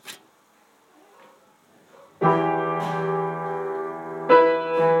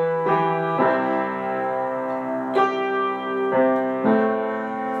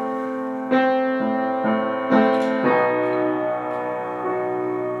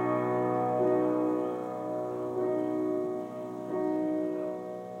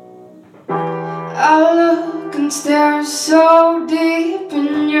stare so deep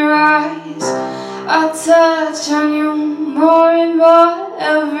in your eyes. I touch on you more and more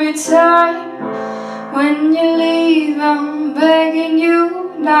every time. When you leave, I'm begging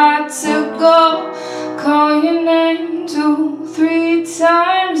you not to go. Call your name 2, 3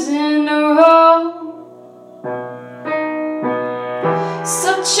 times in a row.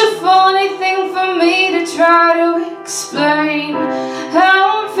 Such a funny thing for me to try to explain.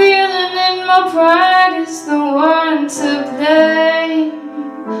 How I'm feeling in my pride is the one to blame.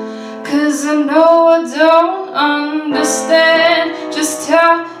 'Cause I know I don't understand just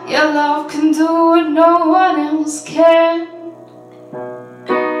how your love can do what no one else can.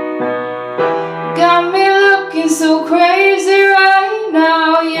 Got me looking so crazy right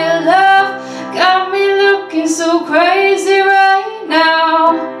now. Your love got me looking so crazy right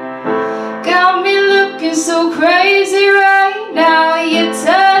now. Got me looking so crazy right now. Your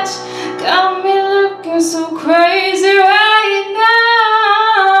touch got me looking so crazy right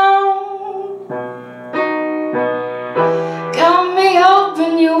now. Got me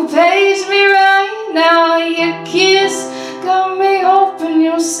hoping you'll page me right now. Your kiss got me hoping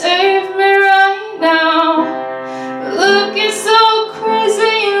you'll save me right now. Looking so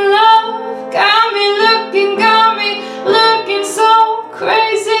crazy in love. Got me looking so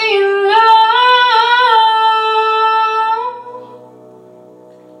crazy in love.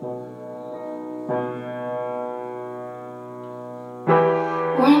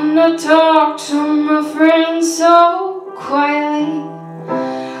 When I talk to my friends so quietly,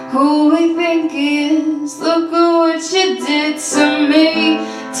 who we think he is, look at what you did to me.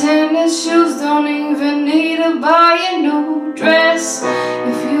 Tennis shoes, don't even need to buy a new dress.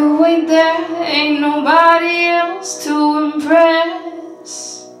 If you ain't there, ain't nobody else to impress.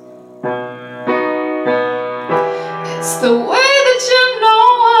 It's the way that you know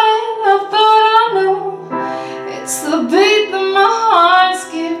what I thought I knew. It's the beat that my heart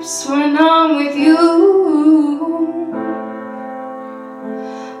skips when I'm with you.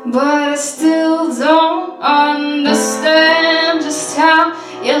 But I still don't understand just how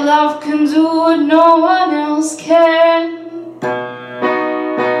your love can do what no one else can.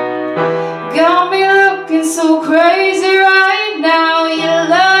 Got me looking so crazy right now. Your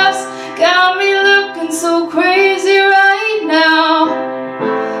love's got me looking so crazy right now.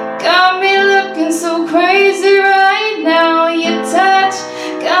 Got me looking so crazy right now. Your touch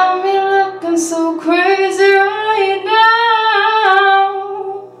got me looking so crazy right now.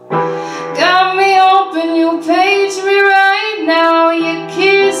 Got me hoping you'll page me right now. Your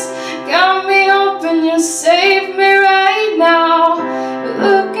kiss got me hoping you'll save me right now.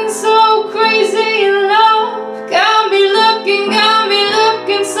 Looking so crazy in love. Got me looking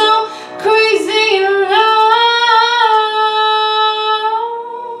so crazy in love.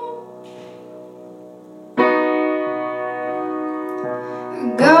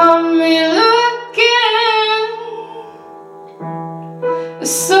 Got me looking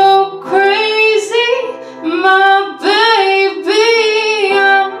so